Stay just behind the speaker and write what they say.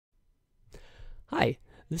Hi,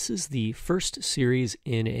 this is the first series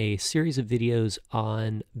in a series of videos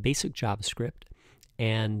on basic JavaScript,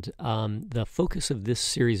 and the focus of this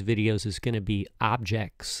series of videos is going to be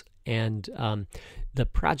objects, and the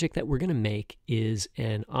project that we're going to make is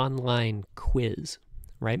an online quiz,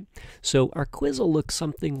 right? So our quiz will look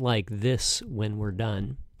something like this when we're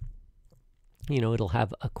done. It'll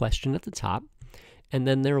have a question at the top, and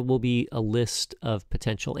then there will be a list of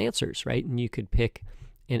potential answers, right? And you could pick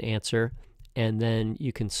an answer, and then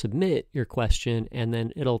you can submit your question, and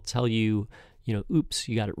then it'll tell you, oops,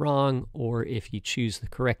 you got it wrong, or if you choose the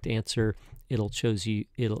correct answer, it'll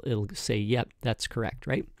say, yep, that's correct,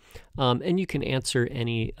 right? And you can answer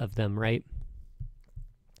any of them, right?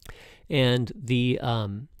 And the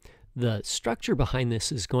structure behind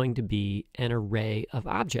this is going to be an array of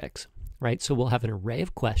objects, right? So we'll have an array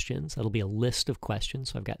of questions. That'll be a list of questions.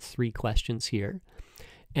 So I've got 3 questions here.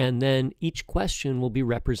 And then each question will be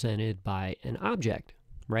represented by an object,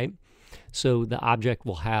 right? So the object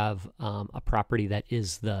will have a property that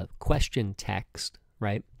is the question text,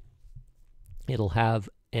 right? It'll have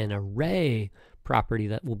an array property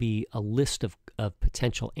that will be a list of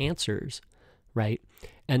potential answers, right?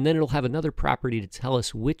 And then it'll have another property to tell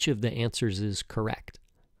us which of the answers is correct,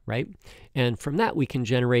 right? And from that we can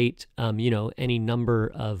generate, any number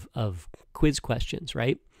of quiz questions,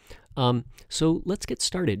 right? So let's get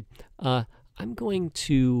started. I'm going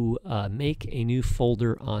to make a new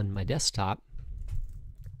folder on my desktop,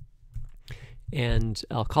 and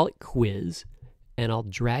I'll call it quiz, and I'll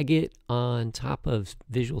drag it on top of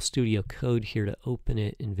Visual Studio Code here to open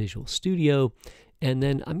it in Visual Studio, and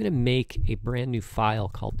then I'm going to make a brand new file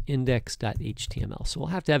called index.html. So we'll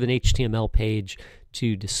have to have an HTML page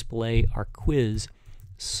to display our quiz,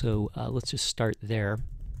 so let's just start there.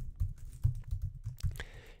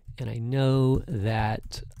 And I know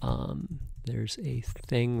that there's a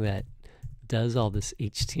thing that does all this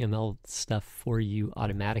HTML stuff for you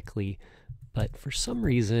automatically, but for some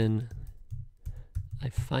reason I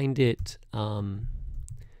find it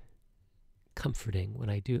comforting when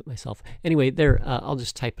I do it myself. Anyway, there, I'll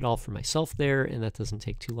just type it all for myself there, and that doesn't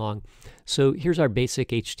take too long. So here's our basic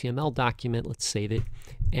HTML document. Let's save it,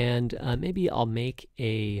 and maybe I'll make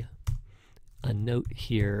a note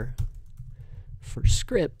here for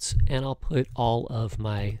scripts, and I'll put all of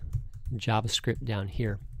my JavaScript down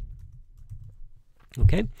here.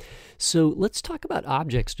 Okay, so let's talk about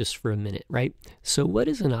objects just for a minute, right? So what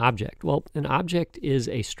is an object? Well, an object is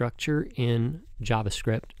a structure in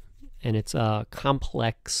JavaScript, and it's a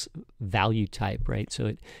complex value type, right?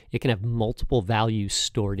 So it can have multiple values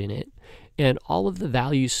stored in it. And all of the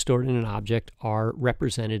values stored in an object are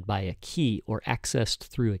represented by a key or accessed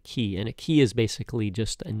through a key. And a key is basically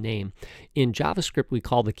just a name. In JavaScript, we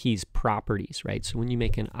call the keys properties, right? So when you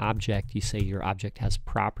make an object, you say your object has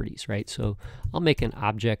properties, right? So I'll make an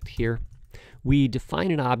object here. We define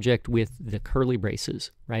an object with the curly braces,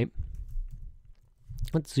 right?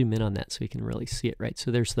 Let's zoom in on that so we can really see it, right? So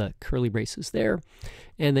there's the curly braces there,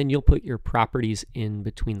 and then you'll put your properties in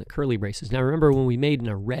between the curly braces. Now remember, when we made an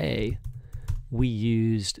array, we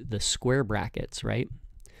used the square brackets, right?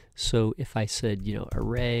 So if I said,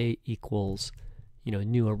 array equals,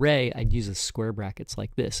 new array, I'd use the square brackets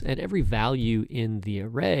like this. And every value in the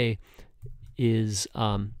array is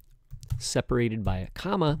separated by a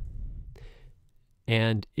comma.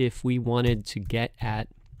 And if we wanted to get at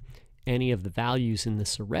any of the values in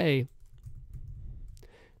this array,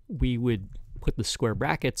 we would put the square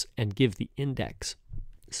brackets and give the index.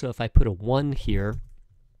 So if I put a 1 here,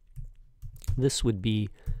 this would be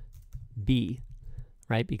B,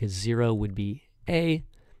 right? Because 0 would be A,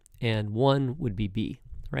 and 1 would be B,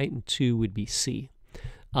 right? And 2 would be C.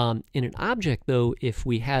 In an object, though, if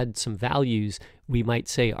we had some values, we might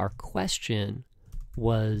say our question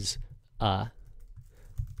was,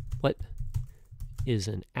 what is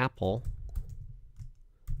an apple,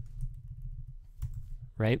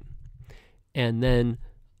 right? And then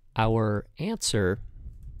our answer,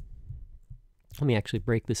 let me actually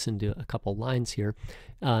break this into a couple lines here.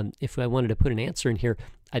 If I wanted to put an answer in here,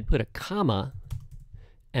 I'd put a comma,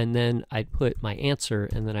 and then I'd put my answer,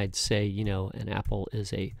 and then I'd say, an apple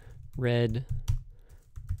is a red,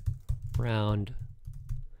 round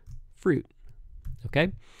fruit.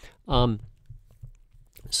 Okay?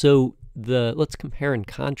 So let's compare and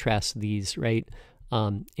contrast these, right?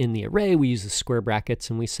 In the array, we use the square brackets,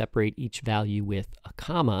 and we separate each value with a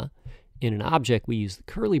comma. In an object, we use the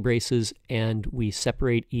curly braces, and we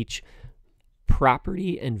separate each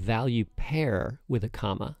property and value pair with a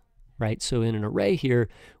comma, right? So in an array here,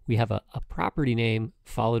 we have a property name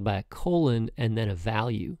followed by a colon and then a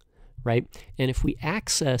value, right? And if we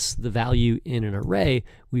access the value in an array,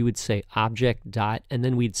 we would say object dot, and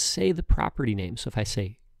then we'd say the property name. So if I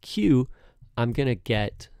say Q, I'm going to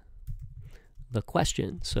get the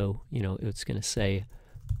question. So, you know, it's going to say,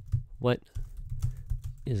 what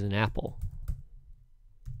is an apple,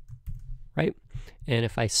 right? And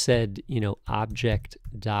if I said, you know, object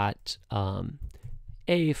dot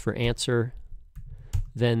A for answer,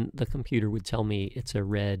 then the computer would tell me it's a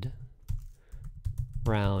red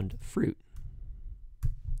round fruit.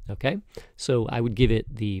 Okay, so I would give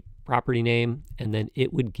it the property name, and then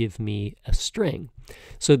it would give me a string.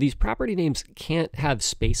 So these property names can't have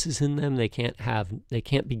spaces in them. They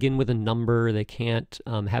can't begin with a number. They can't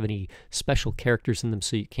have any special characters in them.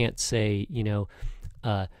 So you can't say, you know,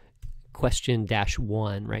 question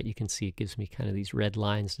 -1, right? You can see it gives me kind of these red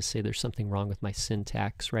lines to say there's something wrong with my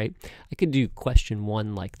syntax, right? I could do question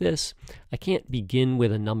 1 like this. I can't begin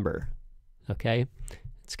with a number, okay?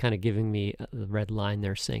 It's kind of giving me the red line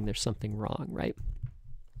there saying there's something wrong, right?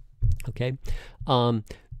 Okay.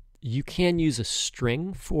 You can use a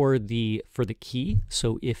string for the key.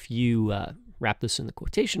 So if you wrap this in the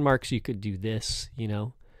quotation marks, you could do this, you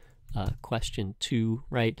know, question 2,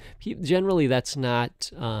 right? Generally, that's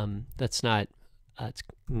not it's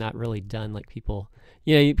not really done. Like people,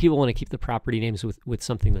 you know, people want to keep the property names with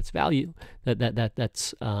something that's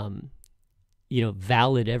that's you know,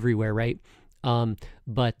 valid everywhere, right?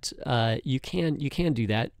 But you can do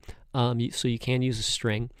that. So you can use a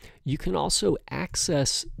string. You can also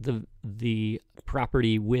access the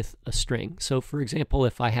property with a string. So for example,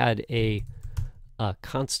 if I had a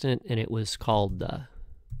constant and it was called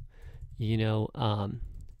you know,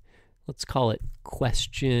 let's call it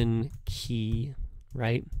question key,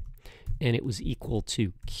 right? And it was equal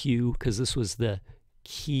to Q, because this was the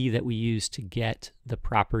key that we used to get the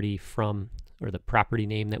property from, or the property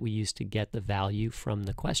name that we used to get the value from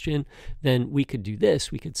the question. Then we could do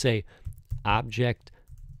this. We could say object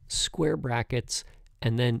square brackets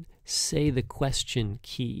and then say the question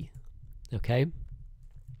key, okay?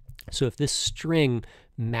 So if this string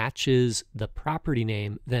matches the property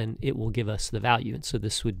name, then it will give us the value. And so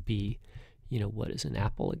this would be, you know, what is an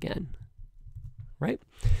apple again, right?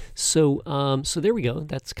 So so there we go.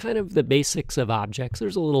 That's kind of the basics of objects.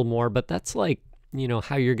 There's a little more, but that's like, you know,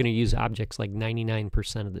 how you're going to use objects like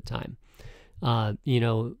 99% of the time. You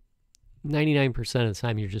know, 99% of the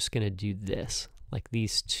time you're just going to do this, like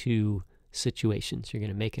these two situations. You're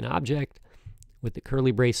going to make an object with the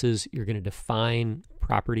curly braces. You're going to define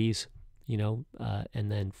properties, you know,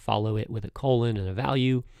 and then follow it with a colon and a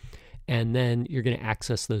value. And then you're going to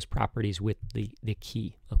access those properties with the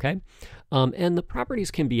key, okay? And the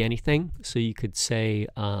properties can be anything. So you could say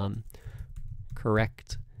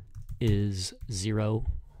correct is 0,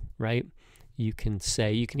 right? You can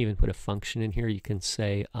say, you can even put a function in here. You can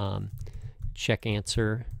say check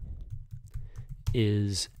answer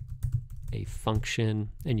is a function,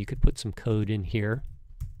 and you could put some code in here.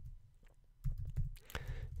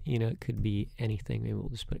 You know, it could be anything. Maybe we'll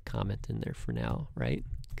just put a comment in there for now, right?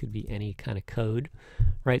 It could be any kind of code,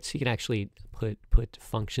 right? So you can actually put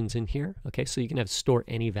functions in here. Okay, so you can have store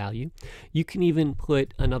any value. You can even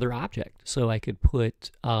put another object. So I could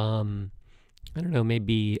put, I don't know,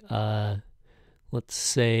 maybe, let's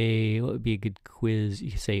say, what would be a good quiz?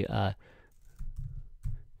 You could say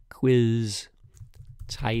quiz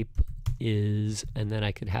type is, and then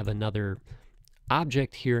I could have another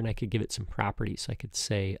object here, and I could give it some properties. So I could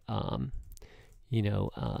say, you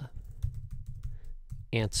know,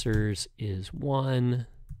 answers is 1,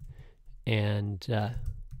 and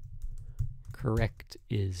correct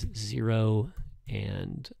is 0,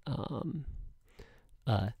 and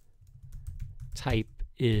type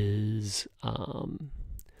is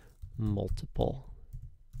multiple.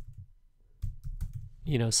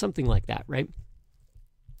 You know, something like that, right?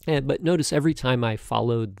 But notice every time I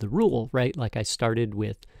followed the rule, right, like I started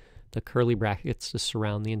with the curly brackets to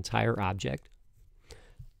surround the entire object.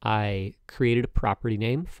 I created a property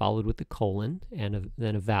name, followed with the colon, and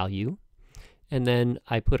then a value. And then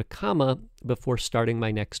I put a comma before starting my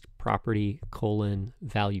next property, colon,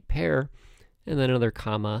 value pair, and then another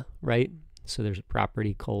comma, right? So there's a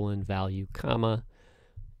property, colon, value, comma,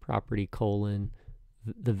 property, colon.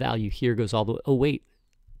 The value here goes all the way. Oh, wait.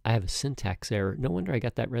 I have a syntax error. No wonder I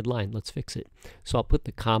got that red line. Let's fix it. So I'll put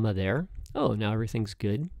the comma there. Oh, now everything's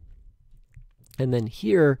good. And then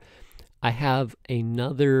here I have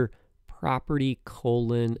another property,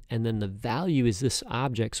 colon, and then the value is this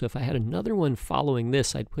object. So if I had another one following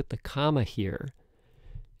this, I'd put the comma here.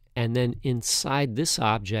 And then inside this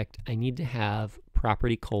object, I need to have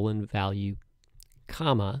property, colon, value,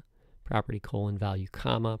 comma, property colon value,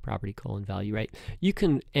 comma, property colon value, right? You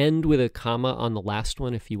can end with a comma on the last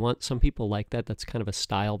one if you want. Some people like that. That's kind of a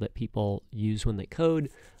style that people use when they code,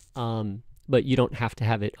 but you don't have to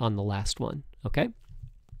have it on the last one, okay?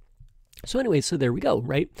 So anyway, so there we go,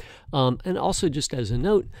 right? And also just as a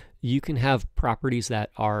note, you can have properties that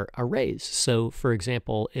are arrays. So for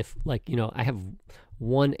example, if like, I have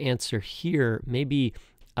one answer here, maybe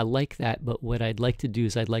I like that, but what I'd like to do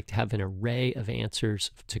is I'd like to have an array of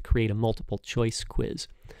answers to create a multiple choice quiz.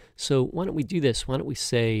 So why don't we do this? Why don't we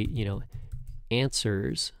say,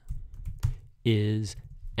 answers is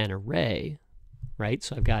an array, right?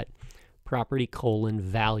 So I've got property colon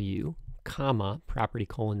value, comma, property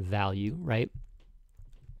colon value, right?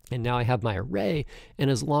 And now I have my array, and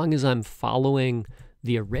as long as I'm following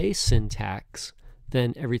the array syntax,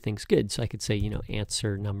 then everything's good. So I could say,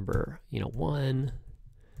 answer number, 1,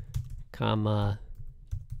 comma,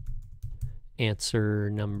 answer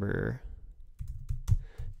number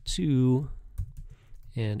 2,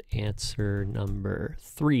 and answer number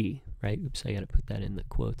 3, right? Oops, I got to put that in the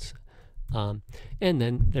quotes. And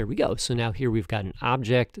then there we go. So now here we've got an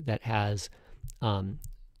object that has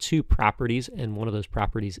two properties, and one of those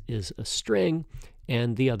properties is a string,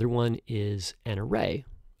 and the other one is an array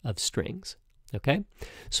of strings. Okay?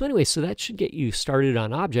 So anyway, so that should get you started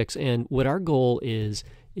on objects, and what our goal is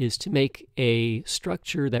to make a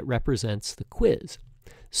structure that represents the quiz.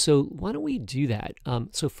 So why don't we do that?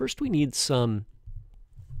 So first we need some,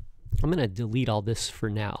 I'm going to delete all this for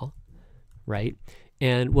now, right?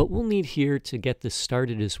 And what we'll need here to get this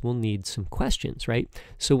started is we'll need some questions, right?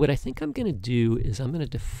 So what I think I'm going to do is I'm going to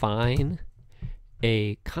define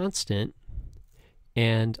a constant,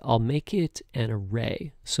 and I'll make it an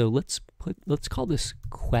array. So let's call this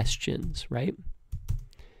questions, right?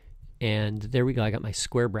 And there we go. I got my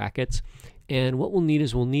square brackets. And what we'll need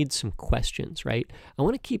is we'll need some questions, right? I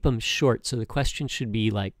want to keep them short, so the question should be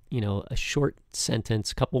like, a short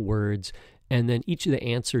sentence, couple words, and then each of the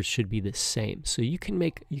answers should be the same. So you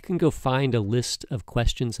can go find a list of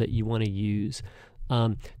questions that you want to use.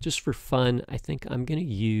 Just for fun, I think I'm going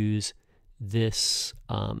to use this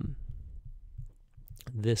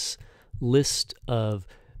this list of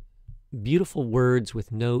beautiful words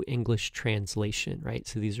with no English translation, right?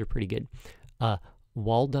 So these are pretty good.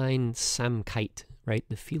 Waldine Samkeit, right?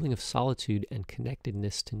 The feeling of solitude and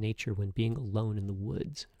connectedness to nature when being alone in the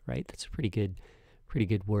woods, right? That's a pretty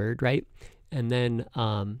good word, right? And then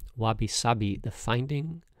wabi sabi, the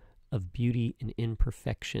finding of beauty in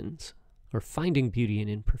imperfections, or finding beauty in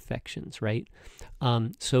imperfections, right?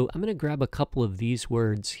 So I'm going to grab a couple of these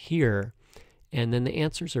words here, and then the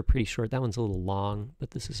answers are pretty short. That one's a little long,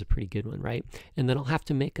 but this is a pretty good one, right? And then I'll have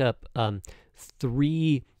to make up 2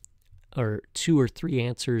 or 3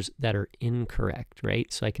 answers that are incorrect,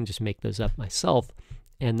 right? So I can just make those up myself,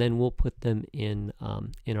 and then we'll put them in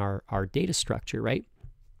our data structure, right?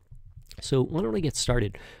 So why don't I get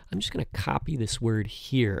started? I'm just going to copy this word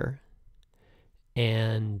here,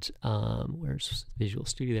 and where's Visual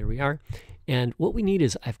Studio? There we are. And what we need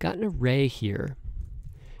is I've got an array here,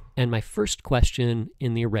 and my first question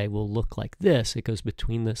in the array will look like this. It goes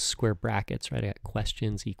between the square brackets, right? I got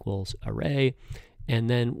questions equals array, and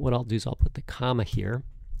then what I'll do is I'll put the comma here,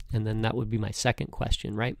 and then that would be my second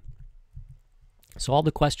question, right? So all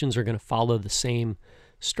the questions are going to follow the same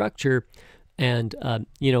structure, and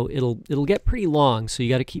it'll get pretty long, so you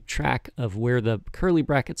got to keep track of where the curly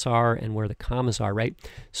brackets are and where the commas are, right?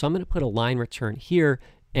 So I'm going to put a line return here,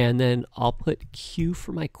 and then I'll put Q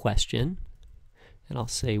for my question, and I'll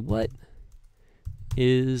say, what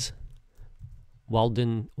is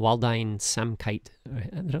Waldine Samkeit?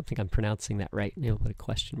 I don't think I'm pronouncing that right. Maybe I'll put a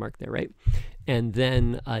question mark there, right? And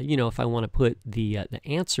then, if I want to put the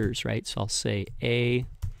answers, right? So I'll say A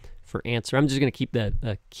for answer. I'm just going to keep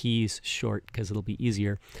the keys short because it'll be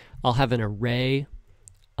easier. I'll have an array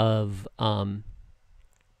of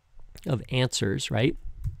answers, right?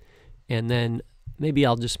 And then maybe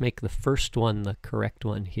I'll just make the first one the correct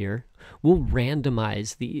one here. We'll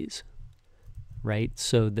randomize these, right?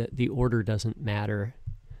 So that the order doesn't matter,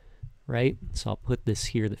 right? So I'll put this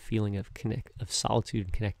here, the feeling of solitude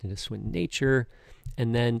and connectedness with nature.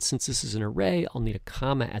 And then since this is an array, I'll need a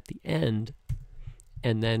comma at the end.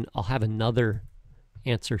 And then I'll have another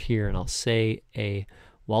answer here, and I'll say a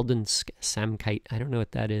Waldine Samkeit. I don't know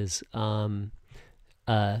what that is.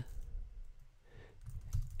 A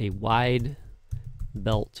wide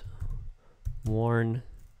belt worn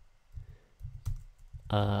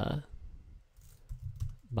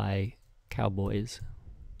by cowboys,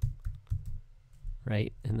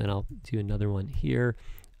 right? And then I'll do another one here.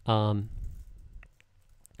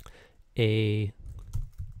 A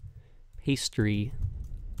pastry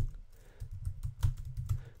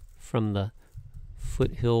from the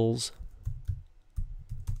foothills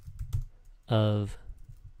of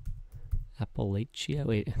Appalachia.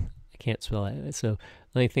 Wait, I can't spell it. So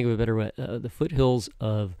let me think of a better way. The foothills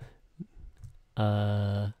of,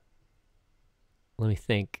 let me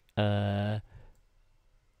think. I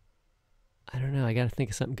don't know. I got to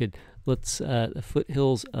think of something good. Let's, the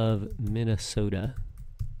foothills of Minnesota.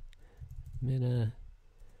 Minnesota,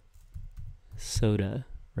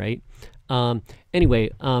 right? Anyway,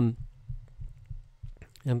 I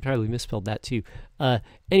probably misspelled that too.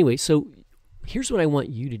 Anyway, so here's what I want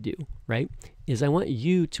you to do, right? Is I want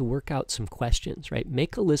you to work out some questions, right?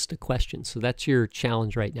 Make a list of questions. So that's your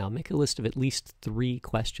challenge right now. Make a list of at least 3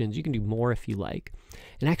 questions. You can do more if you like.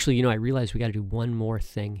 And actually, you know, I realized we got to do one more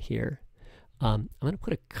thing here. I'm going to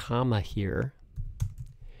put a comma here.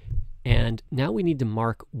 And now we need to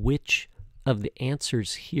mark which of the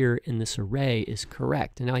answers here in this array is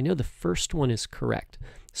correct. And now I know the first one is correct.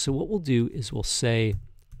 So what we'll do is we'll say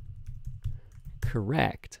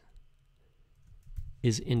correct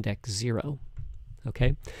is index 0.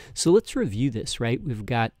 Okay, so let's review this, right? We've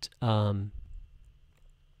got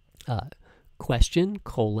question,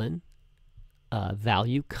 colon,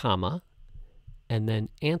 value, comma, and then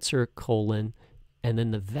answer, colon, and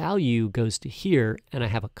then the value goes to here, and I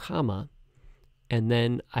have a comma, and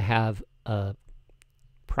then I have a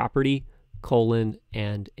property, colon,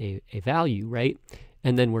 and a value, right?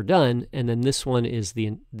 And then we're done, and then this one is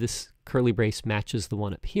this curly brace matches the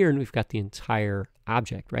one up here, and we've got the entire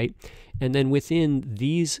object, right? And then within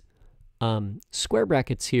these square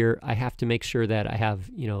brackets here, I have to make sure that I have,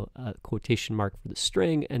 you know, a quotation mark for the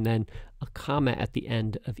string and then a comma at the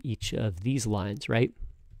end of each of these lines, right?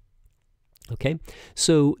 Okay,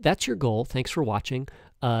 so that's your goal. Thanks for watching.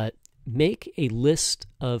 Make a list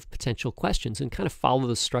of potential questions and kind of follow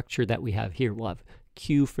the structure that we have here. We'll have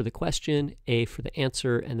Q for the question, A for the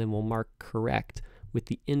answer, and then we'll mark correct with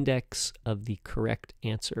the index of the correct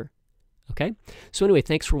answer. Okay, so anyway,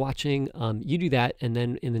 thanks for watching. You do that, and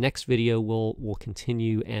then in the next video we'll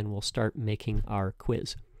continue and we'll start making our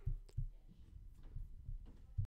quiz.